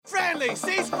Stanley,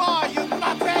 cease fire, you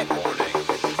nuthead!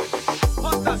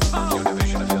 What the fuck? Your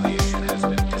division affiliation has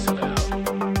been disavowed. You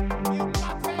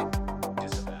nuthead!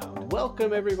 Disavowed.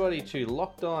 Welcome everybody to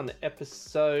Locked On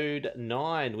episode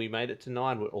 9. We made it to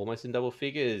 9. We're almost in double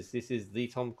figures. This is the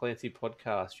Tom Clancy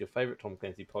podcast, your favorite Tom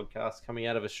Clancy podcast coming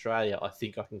out of Australia. I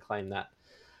think I can claim that.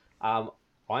 I'm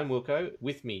Wilco.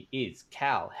 With me is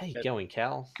Cal. How you going,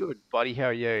 Cal? Good, buddy. How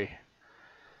are you?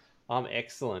 I'm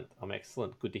excellent.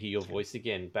 Good to hear your voice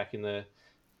again. Back in the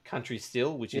country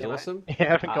still, which is mate. awesome. Yeah, I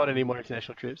haven't got any more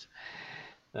international trips.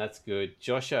 That's good.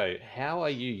 Josho, how are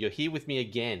you? You're here with me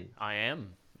again. I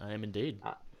am indeed.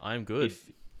 Uh, I am good.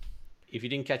 If you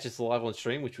didn't catch us live on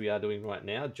stream, which we are doing right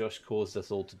now, Josh caused us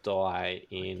all to die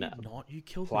in Not you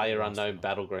killed Player me Unknown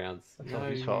Battlegrounds.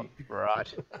 Not his fault.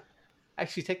 Right.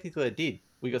 Actually, technically I did.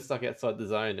 We got stuck outside the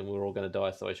zone and we were all going to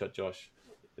die, so I shot Josh.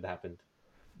 It happened.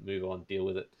 Move on, deal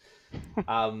with it.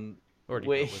 Already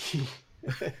We're dealt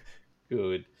with.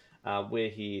 Good. We're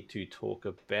here to talk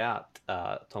about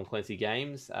Tom Clancy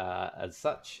games as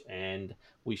such, and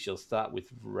we shall start with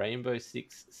Rainbow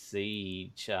Six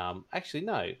Siege. Actually,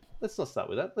 no, let's not start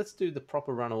with that. Let's do the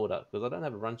proper run order, because I don't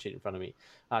have a run sheet in front of me.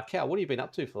 Cal, what have you been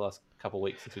up to for the last couple of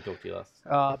weeks since we talked to you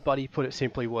last? Buddy, put it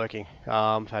simply, working.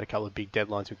 I've had a couple of big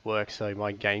deadlines with work, so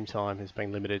my game time has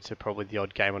been limited to probably the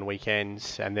odd game on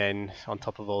weekends. And then on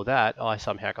top of all that, I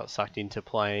somehow got sucked into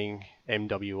playing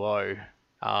MWO.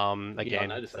 Again,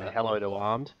 noticed that. hello to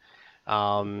Armed.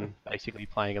 Basically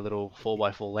playing a little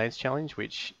 4x4 Lance challenge,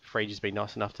 which Frege has been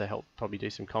nice enough to help probably do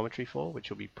some commentary for, which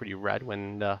will be pretty rad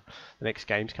when the next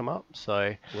games come up.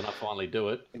 So When I finally do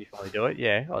it. when you finally do it,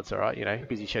 yeah, oh, it's all right,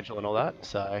 busy schedule and all that.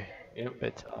 So, Yep.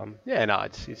 but yeah, no,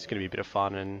 it's going to be a bit of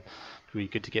fun and it'll be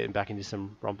good to get back into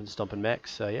some romping, stomping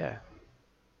mechs. So yeah.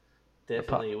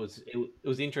 Definitely, it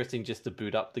was interesting just to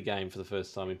boot up the game for the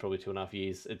first time in probably 2.5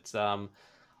 years. It's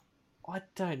I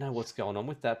don't know what's going on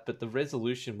with that, but the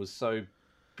resolution was so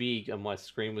big and my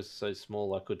screen was so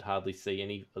small I could hardly see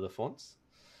any of the fonts.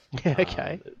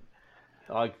 Okay.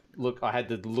 I had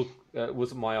to look. It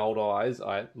wasn't my old eyes.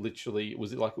 It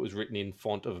was like it was written in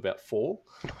font of about 4,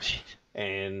 Oh, shit.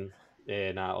 and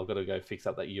yeah, no, I've got to go fix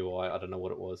up that UI. I don't know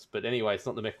what it was, but anyway, it's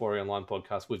not the MechWarrior Online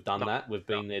podcast. We've done that. We've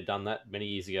been there, done that many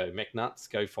years ago. MechNuts,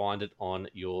 go find it on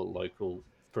your local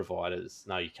providers.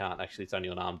 No, you can't actually. It's only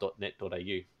on arm.net.au.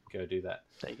 Go do that.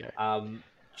 There you go.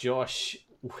 Josh,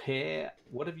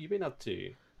 what have you been up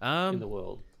to in the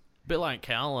world? A bit like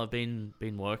Cal, I've been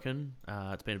working.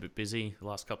 It's been a bit busy the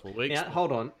last couple of weeks. Now,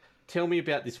 hold on. Tell me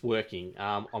about this working.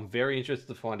 I'm very interested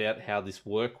to find out how this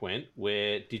work went.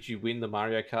 Did you win the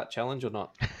Mario Kart challenge or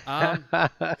not?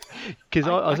 Because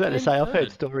I was about to came say, I've heard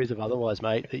third. stories of otherwise,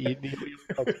 mate, that you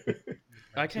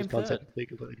I came third, concept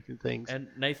think about different things. and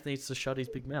Nath needs to shut his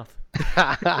big mouth.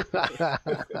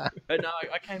 But no,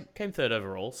 I came third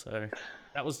overall, so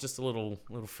that was just a little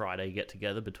Friday get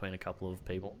together between a couple of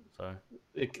people. So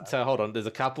So hold on. There's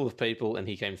a couple of people and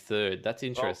he came third. That's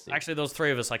interesting. actually, there was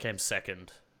 3 of us. I came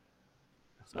second.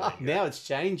 Now it's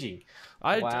changing.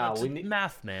 Wow, It's we need-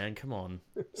 math, man. Come on,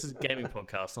 this is a gaming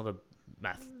podcast, not a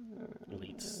math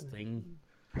elites thing.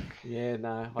 Yeah,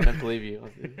 no, I don't believe you.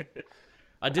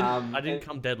 I didn't and-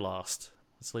 come dead last.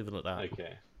 Let's leave it at that.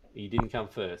 Okay. You didn't come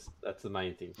first. That's the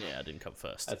main thing. Yeah, I didn't come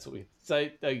first. That's what we. So,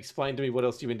 explain to me what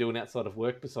else you've been doing outside of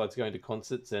work besides going to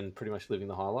concerts and pretty much living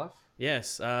the high life.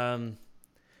 Yes.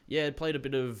 Yeah, I played a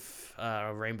bit of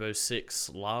Rainbow Six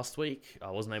last week.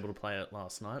 I wasn't able to play it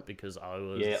last night because I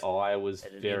was. Yeah, I was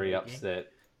editing very the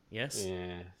upset. Yes.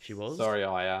 Yeah, She was? Sorry,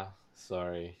 Aya.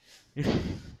 Sorry.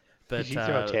 But She's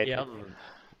your tent. yeah,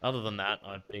 other than that,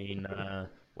 I've been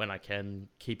when I can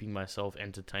keeping myself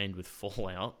entertained with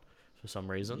Fallout for some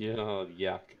reason. Yeah,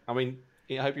 yuck. I mean,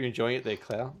 I hope you're enjoying it there,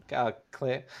 Claire.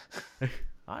 Claire.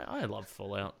 I love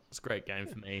Fallout. It's a great game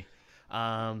for me.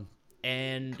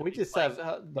 And Can we just have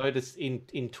notice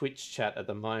in Twitch chat at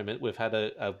the moment, we've had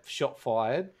a shot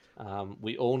fired.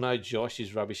 We all know Josh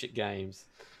is rubbish at games.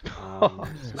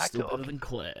 still better than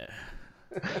Claire.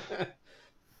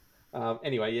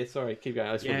 Anyway, yeah, sorry, keep going.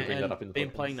 I just wanted to bring that up in the been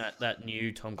podcast. playing that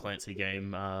new Tom Clancy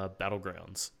game,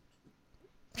 Battlegrounds.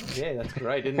 Yeah, that's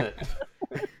great, isn't it?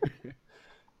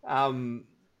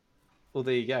 Well,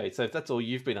 there you go. So if that's all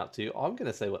you've been up to, I'm going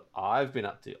to say what I've been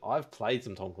up to. I've played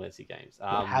some Tom Clancy games.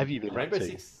 What have you been up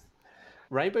to?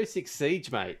 Rainbow Six Siege,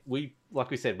 mate. Like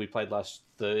we said, we played last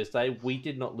Thursday. We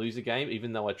did not lose a game,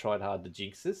 even though I tried hard to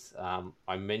jinx us.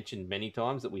 I mentioned many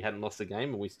times that we hadn't lost a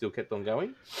game, and we still kept on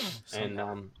going.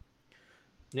 And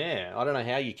yeah, I don't know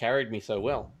how you carried me so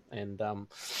well. And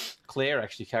Claire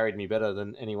actually carried me better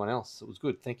than anyone else. It was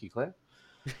good. Thank you, Claire.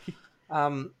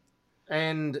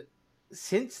 And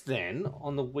since then,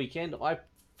 on the weekend, I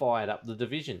fired up The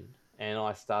Division, and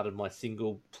I started my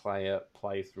single player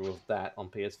playthrough of that on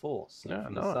PS4. So Yeah,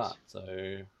 from the nice. start,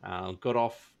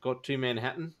 so got to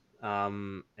Manhattan,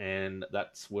 and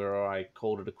that's where I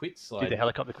called it a quits. Did the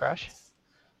helicopter crash?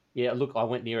 Yeah, look, I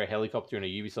went near a helicopter in a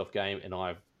Ubisoft game, and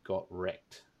I got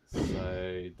wrecked.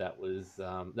 So that was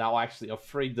now I've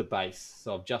freed the base,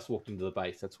 so I've just walked into the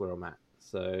base. That's where I'm at.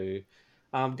 So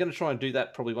I'm going to try and do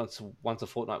that probably once a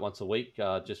fortnight, once a week.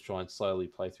 Just try and slowly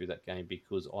play through that game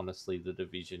because honestly, the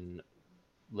Division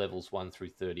levels 1 through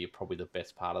 30 are probably the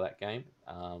best part of that game.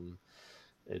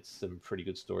 It's some pretty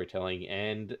good storytelling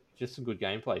and just some good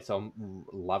gameplay. So I'm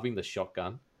loving the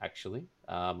shotgun. Actually,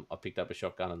 I picked up a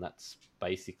shotgun, and that's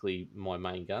basically my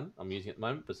main gun I'm using at the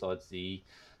moment. Besides the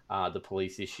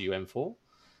police issue M4.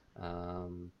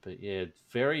 But yeah,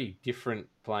 very different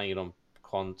playing it on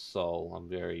console. I'm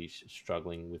very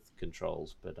struggling with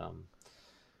controls, but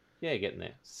yeah, getting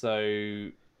there. So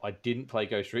I didn't play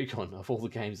Ghost Recon. Of all the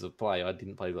games I've played, I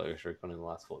didn't play Ghost Recon in the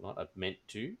last fortnight. I've meant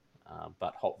to,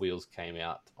 but Hot Wheels came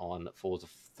out on Forza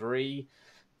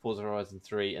Horizon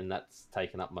 3, and that's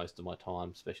taken up most of my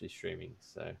time, especially streaming.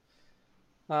 So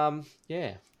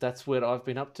yeah, that's what I've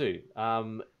been up to.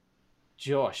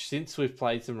 Josh, since we've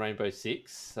played some Rainbow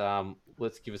Six,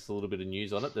 let's give us a little bit of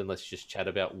news on it. Then let's just chat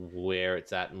about where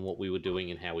it's at and what we were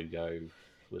doing and how we go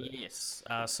with it. Yes.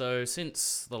 So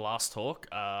since the last talk,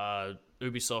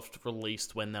 Ubisoft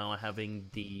released when they were having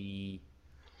the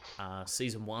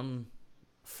Season 1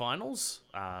 finals,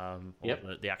 or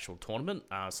the actual tournament.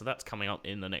 So that's coming up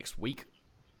in the next week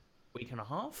and a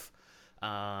half.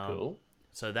 Cool.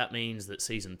 So that means that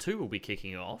Season 2 will be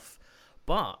kicking off.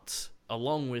 But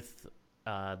along with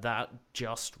that,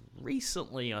 just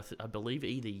recently, I believe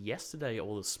either yesterday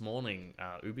or this morning,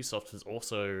 Ubisoft has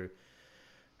also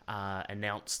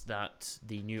announced that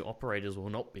the new operators will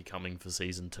not be coming for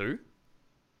Season 2.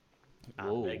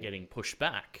 They're getting pushed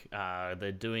back.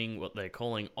 They're doing what they're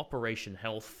calling Operation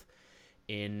Health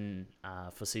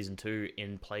for Season 2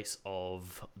 in place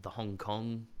of the Hong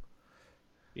Kong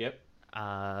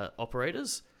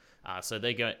operators. So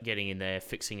they're getting in there,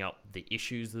 fixing up the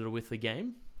issues that are with the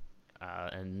game.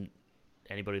 And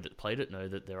anybody that played it know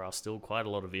that there are still quite a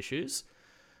lot of issues.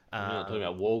 You're not talking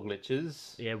about wall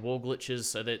glitches. Yeah, wall glitches.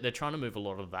 So they're trying to move a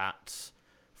lot of that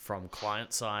from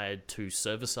client side to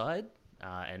server side,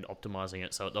 and optimizing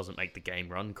it so it doesn't make the game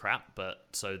run crap, but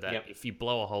so that if you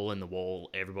blow a hole in the wall,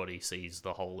 everybody sees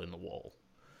the hole in the wall.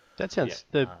 That sounds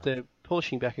the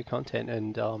polishing back of content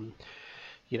and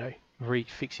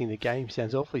refixing the game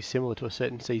sounds awfully similar to a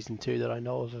certain Season 2 that I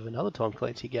know of another Tom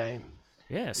Clancy game.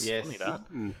 Yes. Funny that.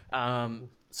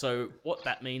 So what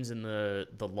that means in the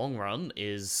long run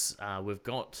is we've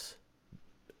got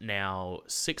now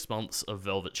 6 months of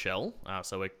Velvet Shell.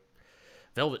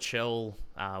 Velvet Shell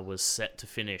was set to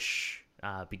finish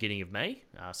beginning of May,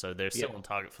 so they're still on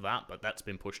target for that, but that's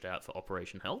been pushed out for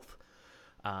Operation Health.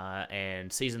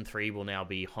 And Season 3 will now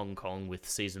be Hong Kong with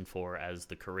Season 4 as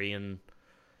the Korean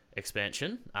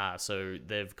expansion. So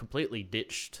they've completely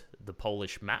ditched the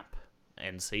Polish map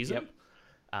and season.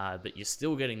 But you're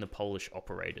still getting the Polish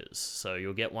operators. So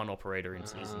you'll get one operator in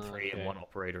Season 3 and one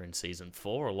operator in Season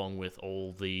 4, along with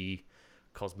all the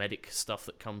cosmetic stuff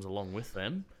that comes along with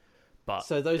them. But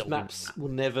so those maps will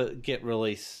never get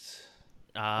released?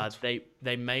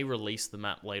 They may release the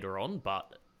map later on,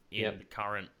 but in the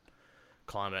current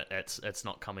climate, it's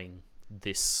not coming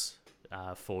this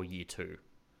for Year 2.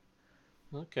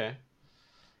 Okay.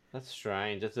 That's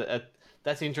strange.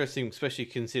 That's interesting, especially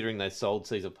considering they sold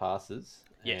season passes.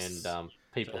 Yes. And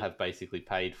people have basically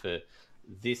paid for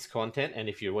this content. And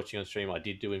if you're watching on stream, I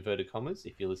did do inverted commas.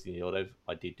 If you're listening to the audio,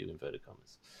 I did do inverted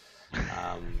commas.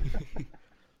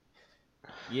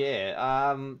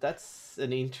 That's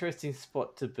an interesting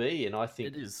spot to be. And I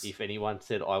think if anyone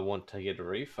said, I want to get a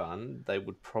refund, they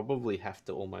would probably have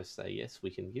to almost say, yes,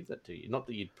 we can give that to you. Not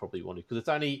that you'd probably want to, because it's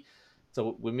only...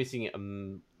 So we're missing a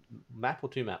map or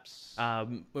 2 maps?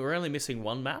 We're only missing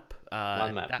one map.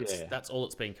 One map, that's all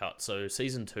that's been cut. So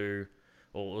Season 2,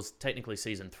 or it was technically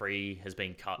Season 3, has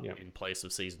been cut in place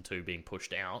of Season 2 being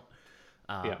pushed out.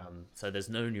 So there's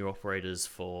no new operators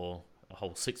for a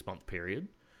whole 6-month period.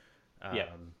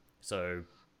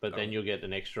 But then you'll get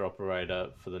an extra operator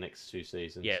for the next 2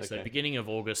 seasons. Yeah, so beginning of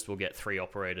August, we'll get 3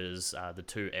 operators. The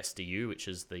 2 SDU, which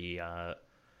is the...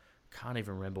 can't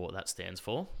even remember what that stands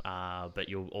for, but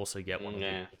you'll also get one of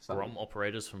the GROM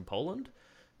operators from Poland.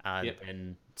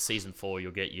 And Season 4,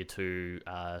 you'll get your 2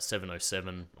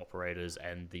 707 operators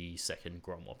and the second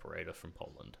GROM operator from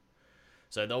Poland.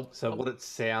 So what it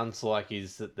sounds like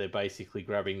is that they're basically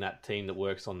grabbing that team that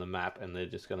works on the map and they're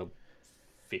just going to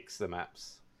fix the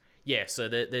maps. Yeah, so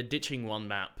they're ditching one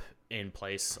map in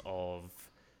place of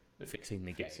fixing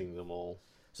the game. Fixing them all.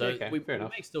 So Okay, we fair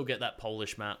enough. may still get that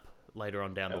Polish map later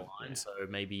on down the Oh, line. yeah. So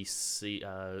maybe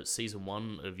season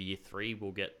 1 of year 3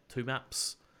 will get 2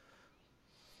 maps.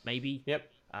 Maybe. Yep,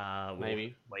 We'll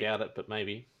maybe. wait. Doubt it, but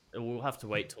maybe. We'll have to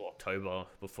wait till October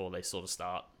before they sort of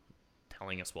start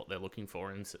telling us what they're looking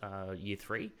for in year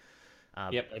 3.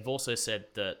 Yep. They've also said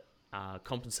that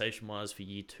compensation-wise for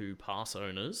year 2 pass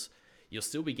owners, you'll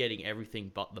still be getting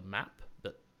everything but the map.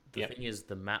 But the Yep. thing is,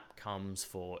 the map comes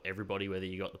for everybody, whether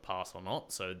you got the pass or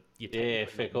not. So you're Yeah, technically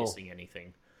fair not call. missing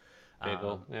anything. Fair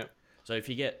call. Yep. So if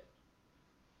you get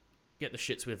the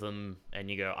shits with them and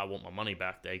you go, I want my money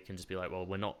back, they can just be like, well,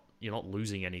 you're not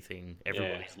losing anything.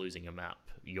 Everybody's losing a map.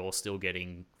 You're still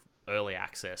getting early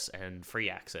access and free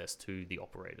access to the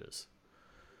operators.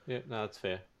 Yeah, no, that's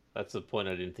fair. That's the point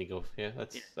I didn't think of. Yeah,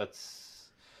 that's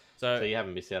So, so you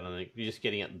haven't missed out on it. You're just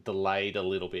getting it delayed a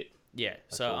little bit. yeah,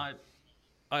 so all.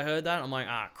 I heard that. I'm like,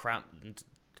 crap,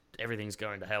 everything's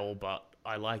going to hell. But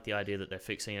I like the idea that they're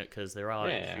fixing it because there are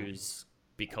Yeah. issues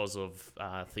because of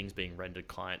things being rendered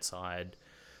client side.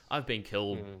 I've been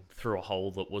killed through a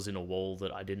hole that was in a wall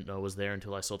that I didn't know was there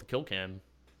until I saw the kill cam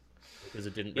because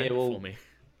it didn't render for me.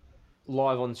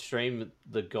 Live on stream,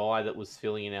 the guy that was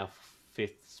filling in our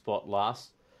 5th spot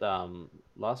last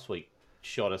week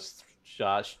shot us.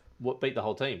 Beat the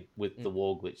whole team with the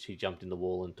wall glitch. He jumped in the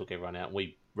wall and took everyone out.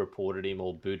 We reported him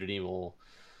or booted him, or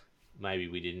maybe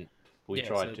we didn't. We Yeah,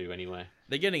 tried so- to anyway.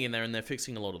 They're getting in there and they're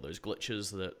fixing a lot of those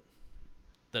glitches that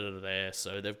are there.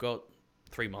 So they've got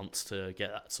 3 months to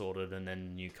get that sorted, and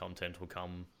then new content will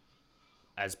come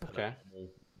as per Okay. normal,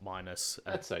 minus.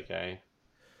 That's okay.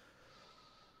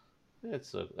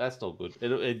 That's not good.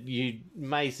 You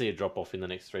may see a drop off in the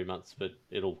next 3 months, but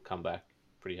it'll come back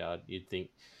pretty hard. You'd think.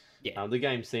 Yeah. The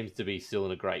game seems to be still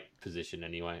in a great position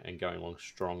anyway, and going along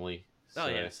strongly. Oh So,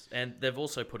 yes, and they've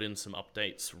also put in some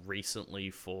updates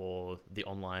recently for the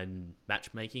online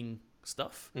matchmaking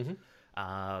stuff.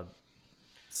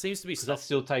 Seems to be 'cause that stuff.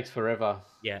 still takes forever.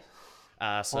 Yeah.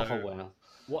 So Oh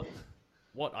wow.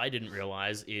 what I didn't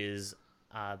realize is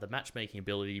the matchmaking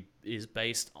ability is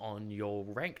based on your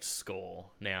ranked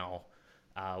score now,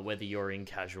 whether you're in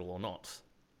casual or not.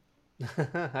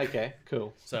 Okay,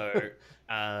 cool. So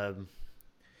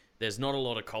there's not a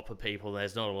lot of copper people,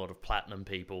 there's not a lot of platinum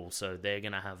people, so they're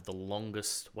going to have the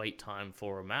longest wait time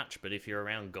for a match. But if you're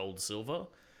around gold, silver,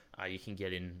 you can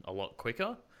get in a lot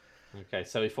quicker. Okay,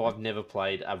 so if I've never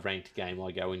played a ranked game,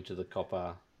 I go into the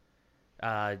copper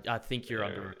I think you're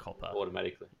under a copper.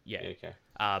 automatically. Yeah. Okay.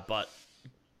 But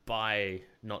by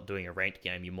not doing a ranked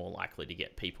game, you're more likely to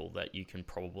get people that you can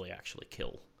probably actually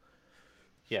kill.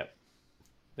 Yeah.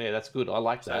 Yeah, that's good. I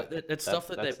like So that. it's stuff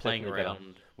that they're that's playing definitely better.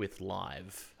 around with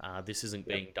live. This isn't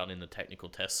being done in the technical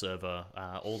test server.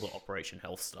 All the Operation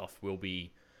Health stuff will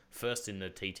be first in the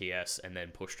TTS and then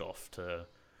pushed off to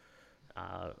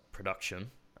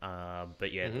production.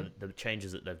 But yeah, the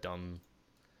changes that they've done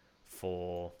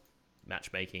for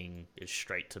matchmaking is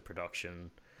straight to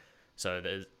production. So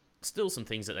there's still some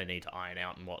things that they need to iron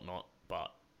out and whatnot,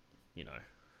 but you know,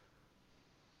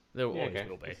 there always okay.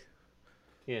 will be.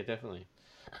 Yeah, definitely.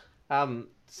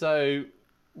 So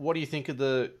what do you think of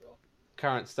the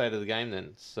current state of the game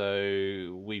then?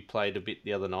 So we played a bit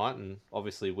the other night, and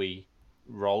obviously we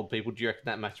rolled people. Do you reckon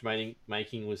that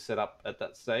matchmaking was set up at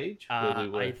that stage? where we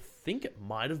were... I think it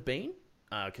might have been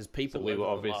because people So we were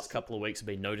over the last obvious- couple of weeks have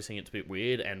been noticing it's a bit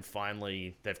weird, and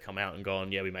finally they've come out and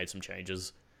gone, "Yeah, we made some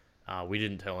changes. We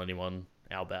didn't tell anyone.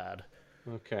 Our bad."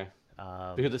 Okay.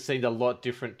 Because it seemed a lot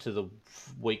different to the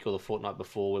week or the fortnight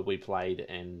before where we played,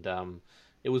 and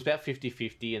it was about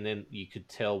 50-50, and then you could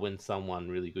tell when someone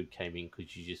really good came in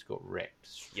because you just got wrecked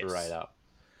straight Yes. up.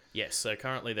 Yes, so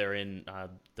currently they're in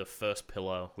the first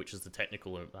pillar, which is the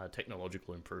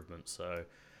technological improvement. So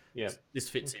Yeah. this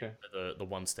fits Okay. into the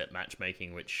one-step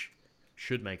matchmaking, which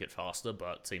should make it faster,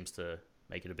 but seems to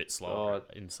make it a bit slower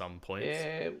in some points.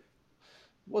 Yeah, it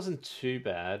wasn't too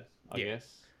bad, I Yeah.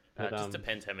 guess. It But, just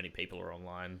depends how many people are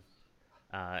online.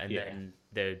 And Yeah. then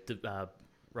they're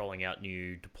rolling out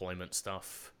new deployment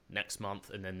stuff next month,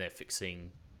 and then they're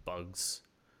fixing bugs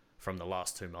from the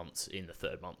last 2 months in the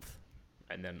third month,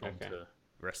 and then on Okay. to the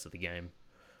rest of the game.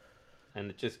 And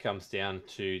it just comes down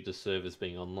to the servers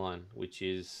being online, which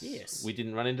is... Yes. We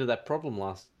didn't run into that problem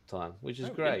last time, which is No,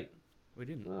 we great. We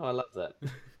didn't. Oh, I love that.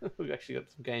 We've actually got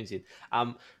some games in.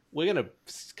 We're going to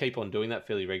keep on doing that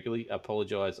fairly regularly.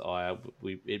 Apologise,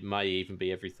 it may even be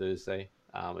every Thursday.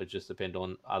 It just depends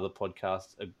on other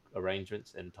podcast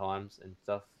arrangements and times and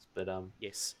stuff. But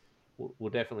Yes. we'll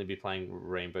definitely be playing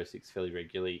Rainbow Six fairly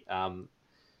regularly.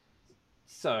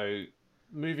 So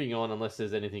moving on, unless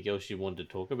there's anything else you wanted to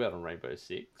talk about on Rainbow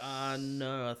Six.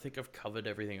 No, I think I've covered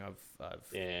everything I've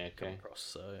Yeah, come okay. across,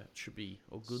 so it should be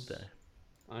all good there.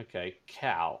 Okay,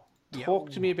 Cal,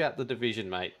 talk to me about the division,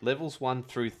 mate. Levels 1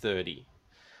 through 30.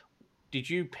 Did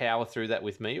you power through that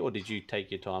with me, or did you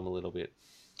take your time a little bit?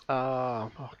 Oh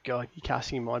god, you're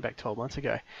casting your mind back 12 months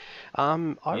ago. I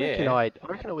reckon Yeah. I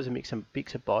reckon it was a mix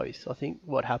of both. I think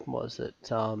what happened was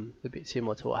that a bit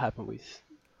similar to what happened with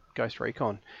Ghost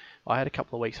Recon. I had a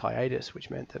couple of weeks hiatus, which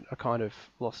meant that I kind of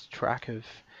lost track of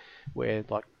where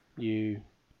like you,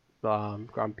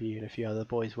 Grumpy, and a few other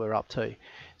boys were up to.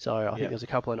 So I think Yep. there was a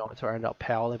couple of nights where I ended up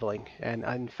power leveling, and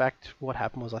in fact, what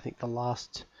happened was I think the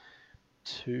last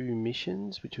two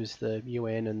missions, which was the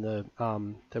UN and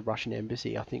the Russian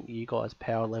embassy, I think you guys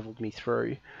power leveled me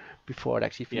through before I'd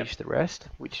actually finished the rest.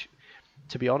 Which,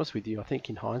 to be honest with you, I think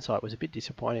in hindsight was a bit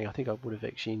disappointing. I think I would have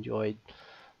actually enjoyed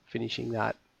finishing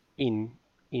that in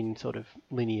sort of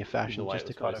linear fashion, way just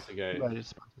it to was kind of supposed to go. right, it's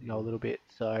supposed to go a little bit.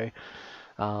 So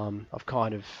I've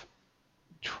kind of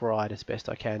tried as best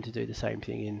I can to do the same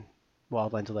thing in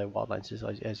Wildlands, although Wildlands is,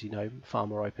 as you know, far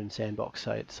more open sandbox,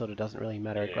 so it sort of doesn't really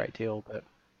matter a Yeah. great deal. But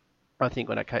I think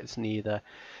when it gets near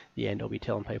the end, I'll be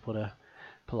telling people to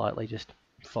politely just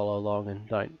follow along and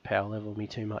don't power level me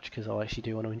too much, because I actually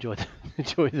do want to enjoy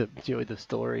enjoy the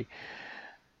story.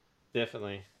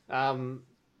 Definitely.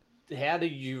 How do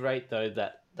you rate though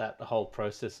that whole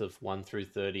process of 1 through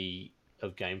 30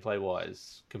 of gameplay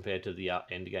wise compared to the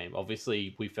end game?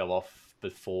 Obviously, we fell off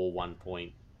before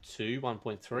 1.2,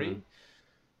 1.3,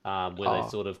 where they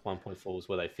sort of 1.4 was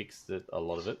where they fixed a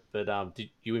lot of it. But did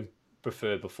you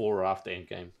prefer before or after end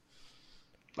game?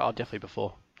 Oh, definitely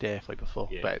before. Yeah.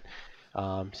 But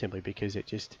simply because I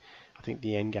think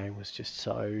the end game was just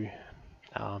so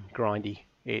grindy.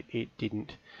 It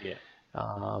didn't Yeah.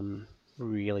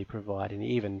 really provide any,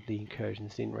 even the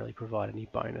incursions didn't really provide any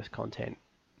bonus content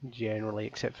generally,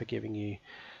 except for giving you,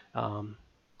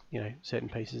 certain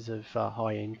pieces of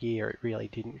high-end gear. It really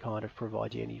didn't kind of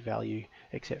provide you any value,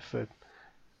 except for,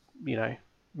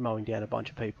 mowing down a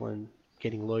bunch of people and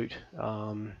getting loot.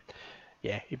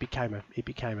 It became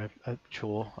a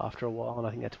chore after a while, and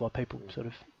I think that's why people sort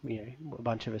of, a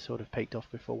bunch of us sort of peaked off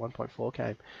before 1.4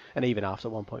 came, and even after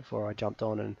 1.4, I jumped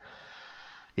on, and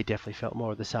it definitely felt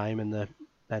more of the same, and the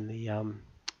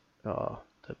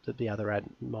other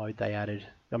mode they added.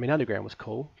 I mean, Underground was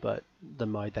cool, but the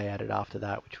mode they added after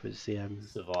that, which was the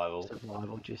Survival.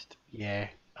 just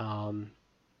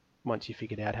once you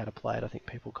figured out how to play it, I think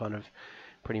people kind of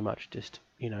pretty much just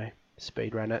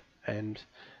speed ran it, and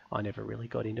I never really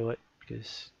got into it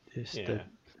because the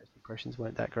first impressions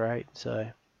weren't that great. So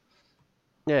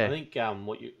yeah, I think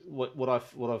what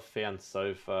I've found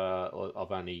so far,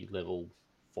 I've only level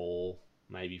 4,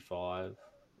 maybe 5.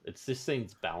 It just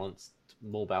seems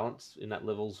more balanced in that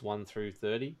levels 1 through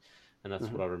 30, and that's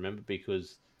what I remember,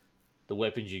 because the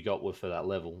weapons you got were for that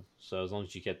level. So as long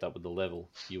as you kept up with the level,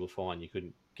 you were fine. You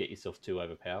couldn't get yourself too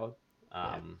overpowered.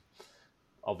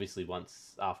 Obviously,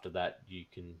 once after that, you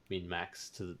can min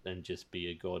max and just be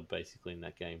a god basically in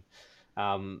that game.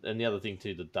 And the other thing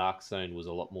too, the Dark Zone was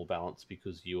a lot more balanced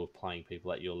because you were playing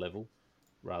people at your level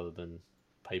rather than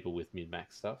people with mid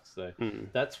max stuff. So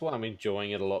that's why I'm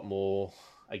enjoying it a lot more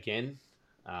again.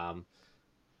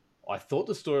 I thought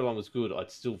the storyline was good.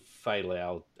 I'd still Fatal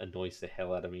Hour annoys the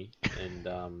hell out of me,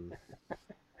 and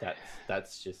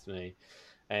that's just me.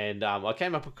 And I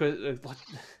came up because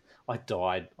I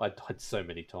died so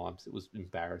many times. It was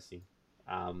embarrassing.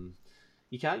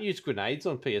 You can't use grenades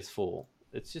on PS4.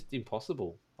 It's just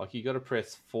impossible. Like, you got to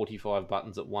press 45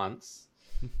 buttons at once.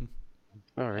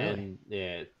 oh really?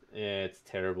 And it's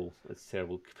terrible. It's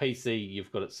terrible. PC,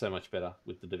 you've got it so much better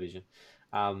with the Division.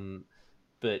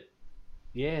 But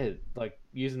yeah, like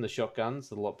using the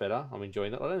shotguns a lot better. I'm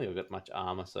enjoying it. I don't think I've got much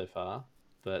armor so far,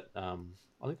 but I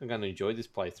think I'm going to enjoy this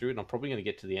playthrough, and I'm probably going to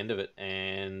get to the end of it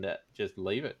and just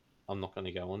leave it. I'm not going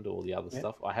to go on to all the other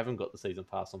stuff. I haven't got the season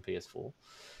pass on PS4,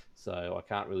 so I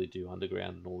can't really do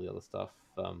Underground and all the other stuff.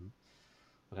 I'm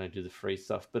going to do the free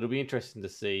stuff, but it'll be interesting to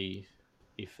see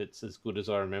if it's as good as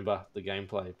I remember the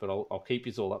gameplay. But I'll keep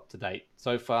you all up to date.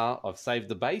 So far, I've saved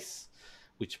the base,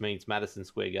 which means Madison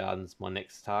Square Garden's my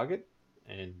next target,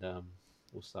 and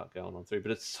we'll start going on through.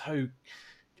 But it's so...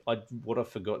 what I've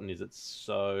forgotten is it's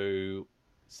so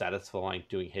satisfying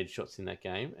doing headshots in that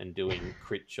game and doing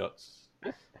crit shots.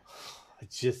 I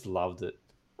just loved it.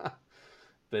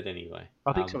 But anyway,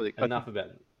 I think enough about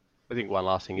it. I think one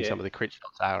last thing is some of the crit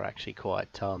shots are actually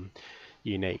quite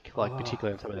unique, like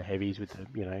particularly on some of the heavies with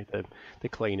the the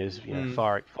cleaners,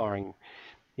 firing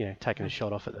taking a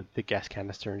shot off at the gas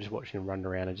canister and just watching him run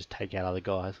around and just take out other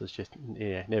guys was just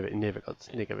never got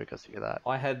sick of that.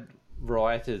 I had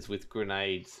rioters with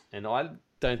grenades, and I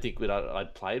don't think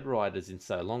I'd played rioters in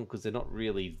so long because they're not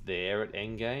really there at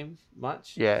endgame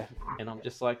much. Yeah, And I'm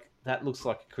just like, that looks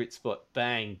like a crit spot.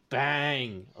 Bang,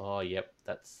 bang. Oh, yep,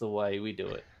 that's the way we do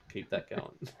it. Keep that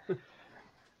going.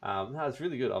 No, it's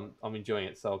really good. I'm enjoying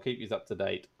it, so I'll keep you up to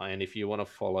date. And if you want to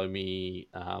follow me,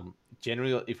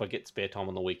 generally, if I get spare time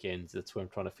on the weekends, that's where I'm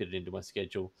trying to fit it into my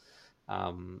schedule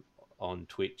on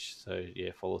Twitch. So yeah,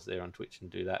 follow us there on Twitch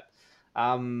and do that.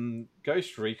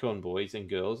 Ghost Recon, boys and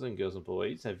girls and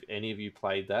boys. Have any of you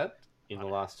played that in the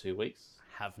last 2 weeks?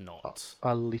 Have not.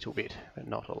 a little bit, but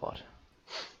not a lot.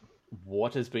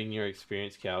 What has been your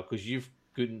experience, Cal? Because you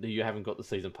haven't got the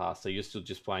season pass, so you're still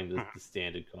just playing the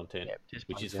standard content, Yep, just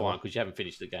which playing is vanilla. fine because you haven't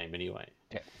finished the game anyway.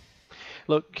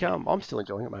 Look, I'm still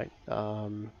enjoying it, mate.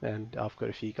 And I've got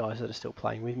a few guys that are still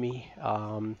playing with me.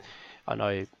 I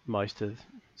know most of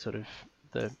sort of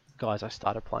the guys I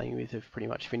started playing with have pretty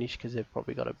much finished because they've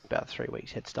probably got about 3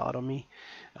 weeks head start on me.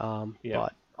 Yeah.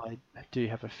 But I do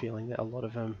have a feeling that a lot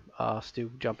of them are still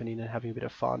jumping in and having a bit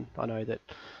of fun. I know that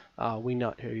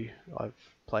Wingnut, who I've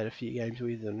played a few games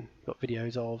with and got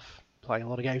videos of playing a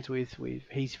lot of games with,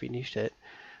 he's finished it.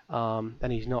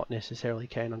 And he's not necessarily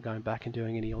keen on going back and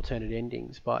doing any alternate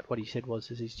endings, but what he said was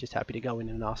he's just happy to go in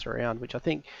and ask around, which I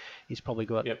think is probably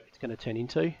what it's going to turn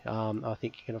into. I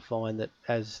think you're going to find that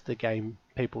as the game,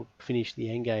 people finish the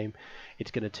end game,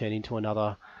 it's going to turn into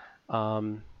another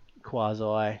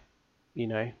quasi,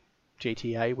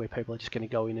 GTA where people are just going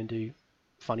to go in and do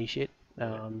funny shit,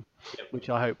 which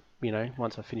I hope,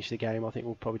 once I finish the game, I think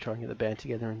we'll probably try and get the band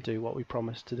together and do what we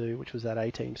promised to do, which was that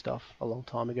A-Team stuff a long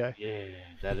time ago. Yeah,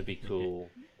 that'd be cool.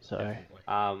 So,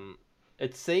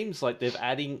 It seems like they're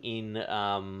adding in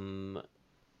the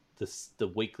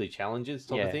weekly challenges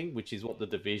type of thing, which is what the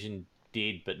Division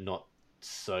did, but not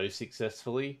so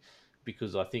successfully.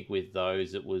 Because I think with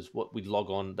those, it was what we'd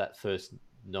log on that first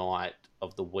night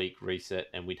of the week, reset,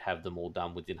 and we'd have them all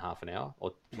done within half an hour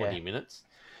or 20 minutes.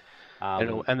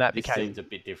 and that this became seems a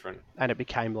bit different. And it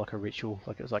became like a ritual.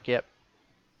 Like it was like, yep,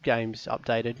 game's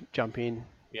updated, jump in,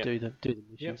 do the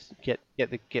missions, get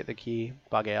the gear,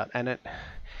 bug out,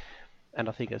 and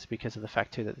I think it's because of the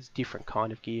fact too that there's different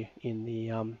kind of gear in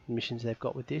the missions they've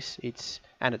got with this. It's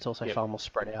also far more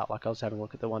spread out. Like I was having a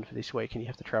look at the one for this week, and you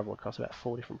have to travel across about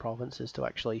 4 different provinces to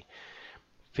actually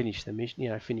finish the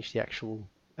mission. Finish the actual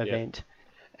event,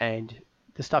 and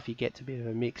the stuff you get's a bit of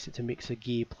a mix. It's a mix of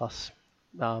gear plus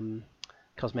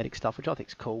cosmetic stuff, which I think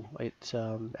is cool. It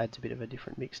adds a bit of a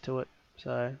different mix to it.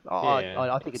 So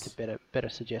I think it's a better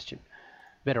suggestion,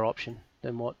 better option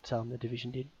than what the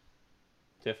Division did.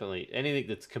 Definitely. Anything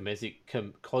that's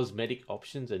cosmetic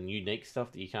options and unique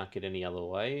stuff that you can't get any other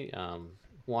way,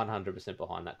 100%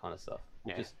 behind that kind of stuff.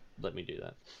 Just let me do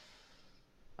that.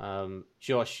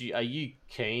 Josh, are you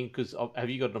keen? Because have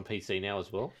you got it on PC now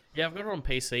as well? Yeah, I've got it on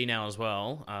PC now as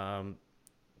well.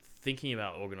 Thinking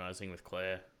about organising with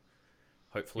Claire,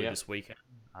 hopefully this weekend,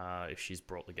 if she's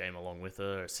brought the game along with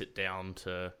her, sit down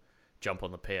to jump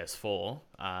on the PS4.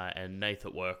 And Nath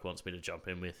at work wants me to jump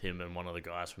in with him and one of the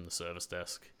guys from the service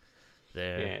desk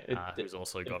there, who's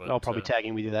also got it. I'll probably tag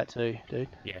in with you that too, dude.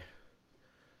 Yeah.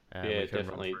 Yeah,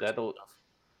 definitely.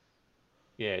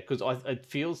 Yeah, because it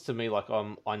feels to me like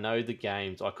I know the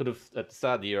games. I could have at the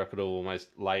start of the year. I could have almost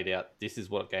laid out this is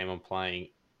what game I'm playing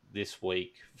this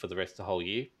week for the rest of the whole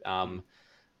year.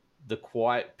 The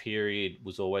quiet period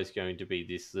was always going to be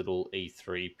this little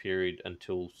E3 period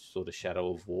until sort of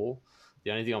Shadow of War. The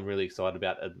only thing I'm really excited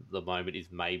about at the moment is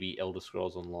maybe Elder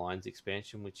Scrolls Online's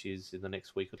expansion, which is in the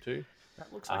next week or two.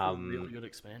 That looks like a really good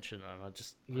expansion, and I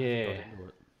haven't got into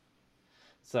it.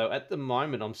 So at the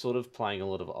moment, I'm sort of playing a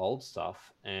lot of old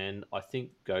stuff, and I think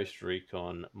Ghost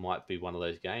Recon might be one of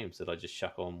those games that I just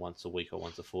chuck on once a week or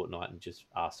once a fortnight and just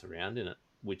arse around in it,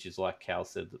 which is like Cal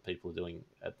said that people are doing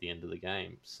at the end of the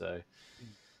game. So,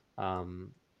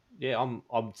 I'm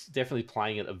definitely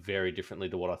playing it very differently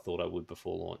to what I thought I would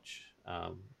before launch,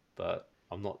 but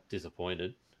I'm not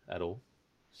disappointed at all.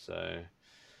 So,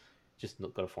 just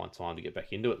not got to find time to get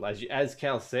back into it. As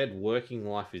Cal said, working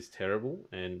life is terrible,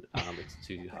 and it's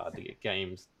too hard to get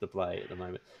games to play at the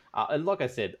moment. And like I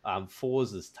said,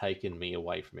 Forza's taken me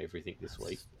away from everything this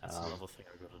week. That's another thing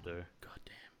I've got to do. God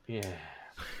damn.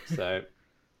 Yeah. So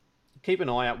keep an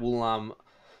eye out. We'll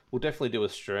definitely do a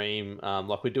stream.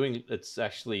 Like we're doing. It's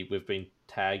actually we've been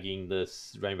tagging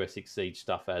this Rainbow Six Siege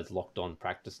stuff as locked on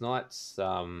practice nights.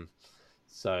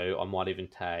 So I might even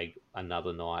tag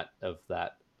another night of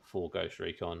that for Ghost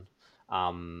Recon.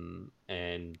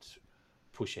 And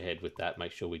push ahead with that.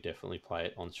 Make sure we definitely play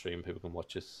it on stream. People can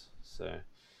watch us. So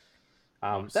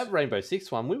Nice. that Rainbow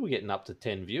Six one, we were getting up to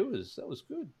 10 viewers. That was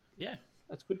good. Yeah,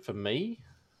 That's good for me.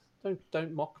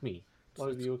 Don't mock me.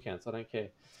 Low viewer counts. I don't care.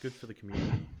 it's good for the community.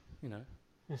 You know,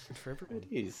 good for everyone.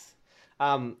 It is.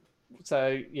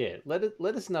 So yeah, let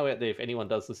us know out there if anyone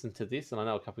does listen to this, and I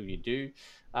know a couple of you do.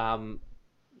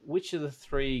 Which of the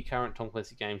 3 current Tom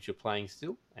Clancy games you're playing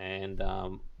still, and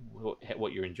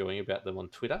what you're enjoying about them on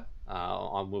Twitter.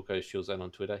 I'm Wilco's Shield Zone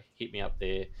on Twitter. Hit me up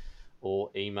there, or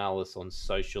email us on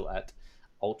social at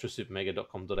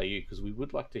ultrasupermega.com.au, because we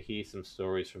would like to hear some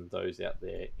stories from those out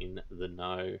there in the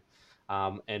know.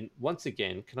 And once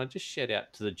again, can I just shout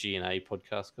out to the G&A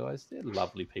podcast guys? They're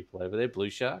lovely people over there. Blue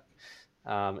Shark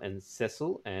and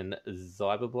Cecil and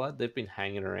Zyberblood. They've been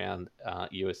hanging around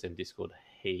USM Discord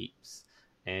heaps.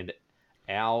 And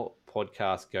our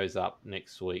podcast goes up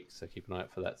next week, so keep an eye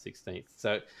out for that 16th.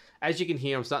 So as you can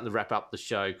hear, I'm starting to wrap up the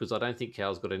show because I don't think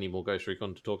Cal's got any more Ghost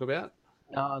Recon to talk about.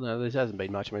 No, there hasn't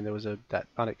been much. I mean, there was that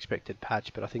unexpected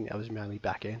patch, but I think that was mainly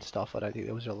back-end stuff. I don't think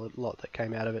there was a lot that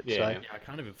came out of it. Yeah. So. Yeah, I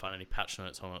can't even find any patch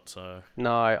notes on it. So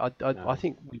No, I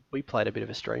think we played a bit of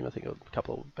a stream. I think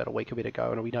about a week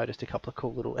ago, and we noticed a couple of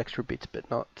cool little extra bits, but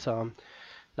not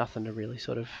nothing to really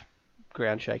sort of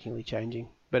ground-shakingly changing.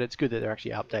 But it's good that they're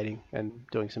actually updating and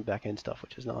doing some back-end stuff,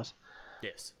 which is nice.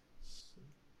 yes,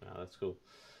 Oh, that's cool.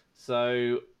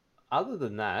 So other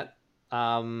than that,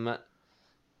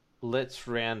 let's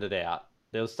round it out.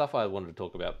 There was stuff I wanted to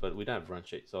talk about, but we don't have a run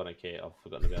sheet, so I don't care. I've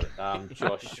forgotten about it.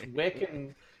 Josh,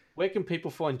 where can people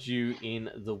find you in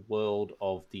the world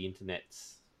of the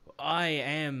internets? I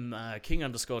am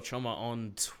King_Chommer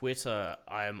on Twitter.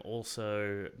 I am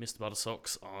also Mr.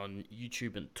 Buttersocks on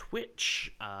YouTube and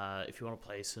Twitch. If you want to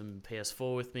play some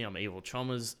PS4 with me, I'm Evil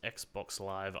Chommers. Xbox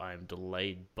Live, I am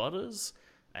Delayed Butters.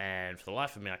 And for the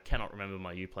life of me, I cannot remember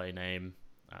my Uplay name.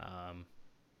 But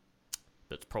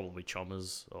it's probably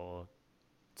Chommers or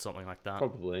something like that.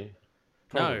 Probably.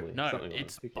 No, Something like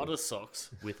it's that. Buttersocks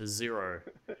with a 0.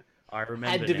 I remember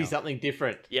Had to now. be something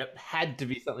different. Yep. Had to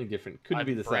be something different. Couldn't I'm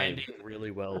be the same. branding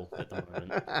really well at the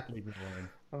moment. Leave me alone.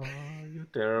 Oh, you're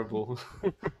terrible.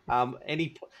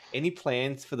 Any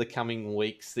plans for the coming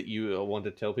weeks that you want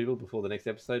to tell people before the next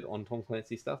episode on Tom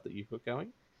Clancy stuff that you've got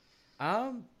going?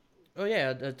 Oh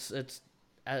yeah, it's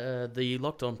the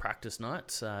Locked On practice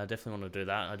nights. Definitely want to do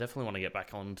that. I definitely want to get back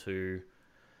onto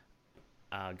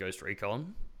Ghost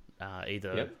Recon,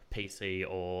 either PC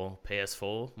or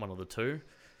PS4, one of the two.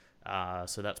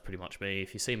 So that's pretty much me.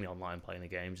 If you see me online playing the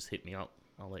game, just hit me up.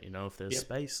 I'll let you know if there's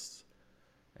space.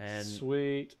 And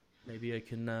Sweet. maybe I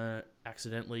can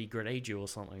accidentally grenade you or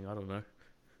something. I don't know.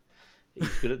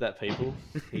 He's good at that, people.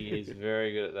 He is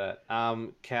very good at that.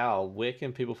 Cal, where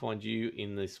can people find you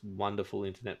in this wonderful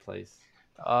internet place?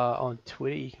 On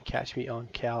Twitter, you can catch me on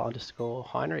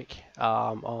Cal_Heinrich.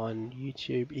 On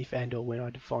YouTube, if and or when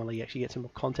I finally actually get some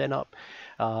more content up,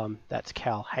 that's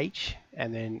Cal H.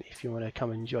 And then if you want to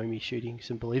come and join me shooting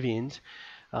some Bolivians,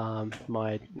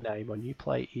 my name on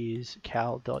Uplay is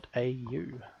cal.au.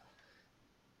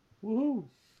 Woohoo!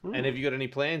 And have you got any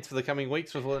plans for the coming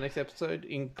weeks before the next episode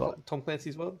in Tom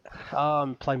Clancy's world?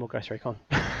 Play more Ghost Recon.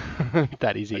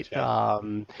 That is it.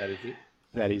 Okay. That is it.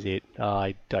 That is it.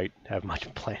 I don't have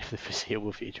much planned for the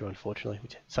foreseeable future, unfortunately,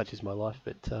 such is my life.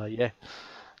 But yeah,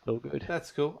 all good.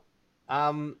 That's cool.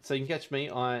 So you can catch me.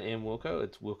 I am Wilco.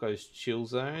 It's Wilco's Chill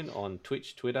Zone on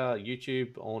Twitch, Twitter,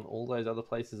 YouTube, on all those other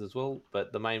places as well.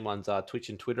 But the main ones are Twitch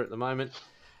and Twitter at the moment.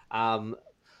 I'm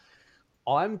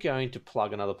going to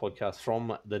plug another podcast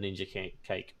from the Ninja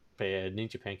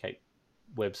Pancake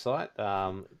website.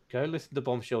 Go listen to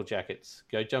Bombshell Jackets.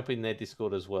 Go jump in their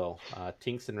Discord as well.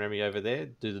 Tinks and Remy over there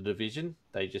do the Division.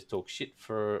 They just talk shit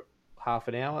for half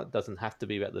an hour. It doesn't have to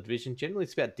be about the Division. Generally,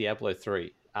 it's about Diablo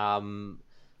 3.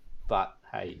 But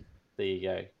hey, there you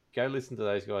go. Go listen to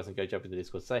those guys and go jump in the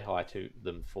Discord. Say hi to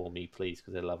them for me, please,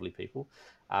 because they're lovely people.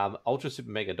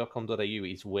 ultrasupermega.com.au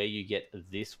is where you get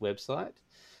this website,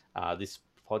 this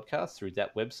podcast through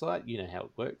that website. You know how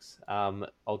it works.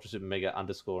 ultrasupermega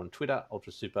 _ on Twitter,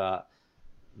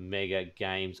 ultrasupermega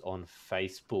games on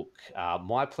Facebook.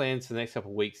 My plans for the next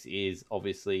couple of weeks is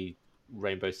obviously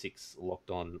Rainbow Six Locked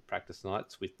On practice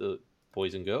nights with the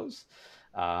boys and girls.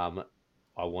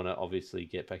 I want to obviously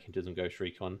get back into some Ghost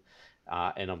Recon,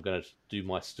 and I'm going to do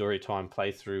my story time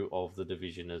playthrough of the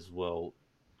Division as well.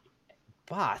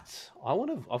 But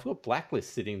I've got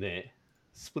Blacklist sitting there,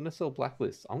 Splinter Cell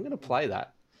Blacklist. I'm going to play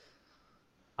that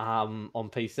on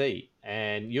PC,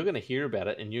 and you're going to hear about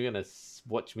it, and you're going to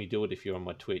watch me do it if you're on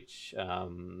my Twitch.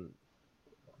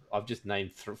 I've just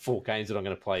named 4 games that I'm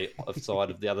going to play aside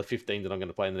of the other 15 that I'm going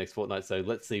to play in the next fortnight. So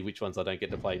let's see which ones I don't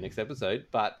get to play next episode.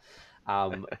 But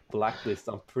Blacklist,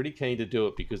 I'm pretty keen to do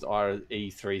it because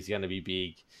RE3 is going to be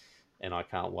big, and I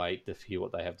can't wait to hear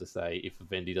what they have to say if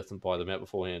Vivendi doesn't buy them out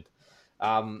beforehand.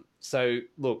 So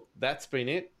look, that's been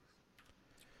it.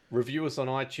 Review us on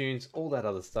iTunes, all that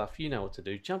other stuff. You know what to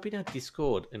do. Jump in our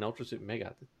Discord and Ultra Super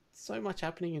Mega. There's so much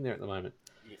happening in there at the moment.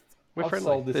 We're I've friendly.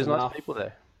 sold this There's enough. nice people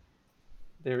there.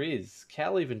 There is.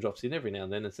 Cal even drops in every now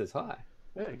and then and says hi.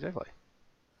 Yeah, exactly.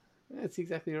 That's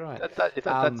exactly right.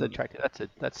 That's attractive.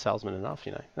 That's salesman enough,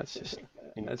 you know. That's just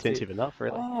incentive enough,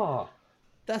 really. Oh,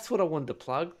 that's what I wanted to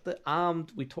plug. The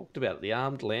Armed, we talked about it, the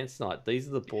Armed Lance Night. These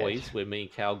are the boys where me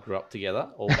and Cal grew up together,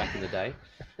 all back in the day.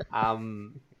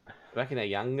 Back in our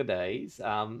younger days.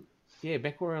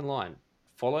 MechWarrior Online.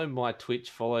 Follow my Twitch.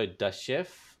 Follow Dashef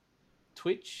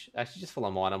Twitch. Actually, just follow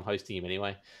mine. I'm hosting him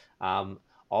anyway.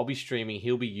 I'll be streaming.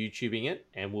 He'll be YouTubing it,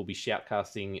 and we'll be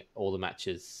shoutcasting all the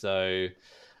matches. So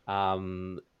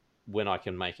when I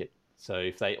can make it. So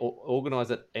if they organise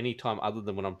it any time other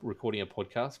than when I'm recording a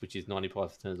podcast, which is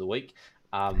 95% of the week,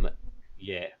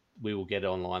 we will get it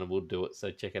online and we'll do it.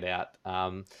 So check it out.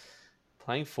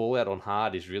 Playing Fallout on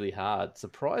hard is really hard.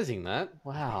 Surprising that.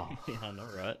 Wow. Yeah, I know,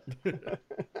 right?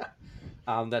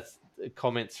 That's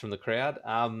comments from the crowd.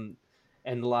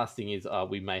 And the last thing is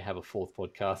we may have a 4th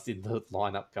podcast in the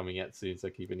lineup coming out soon,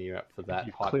 so keep an ear out for that.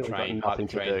 You've Hype clearly got nothing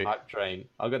to do. hype train.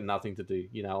 I've got nothing to do.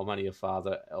 You know, I'm only a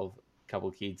father of a couple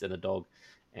of kids and a dog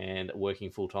and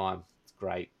working full time. It's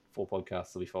great. 4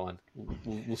 podcasts will be fine.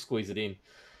 We'll squeeze it in.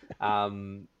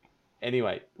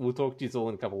 Anyway, we'll talk to you all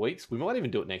in a couple of weeks. We might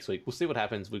even do it next week. We'll see what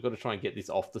happens. We've got to try and get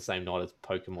this off the same night as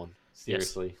Pokemon.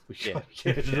 Seriously. We should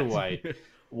get it away.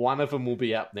 One of them will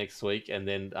be up next week, and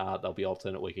then they'll be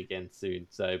alternate week again soon.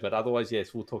 So, but otherwise,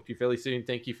 yes, we'll talk to you fairly soon.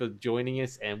 Thank you for joining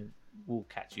us, and we'll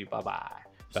catch you. Bye-bye.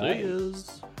 Bye.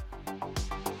 Cheers.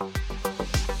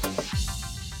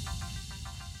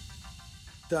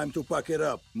 Time to pack it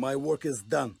up. My work is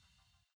done.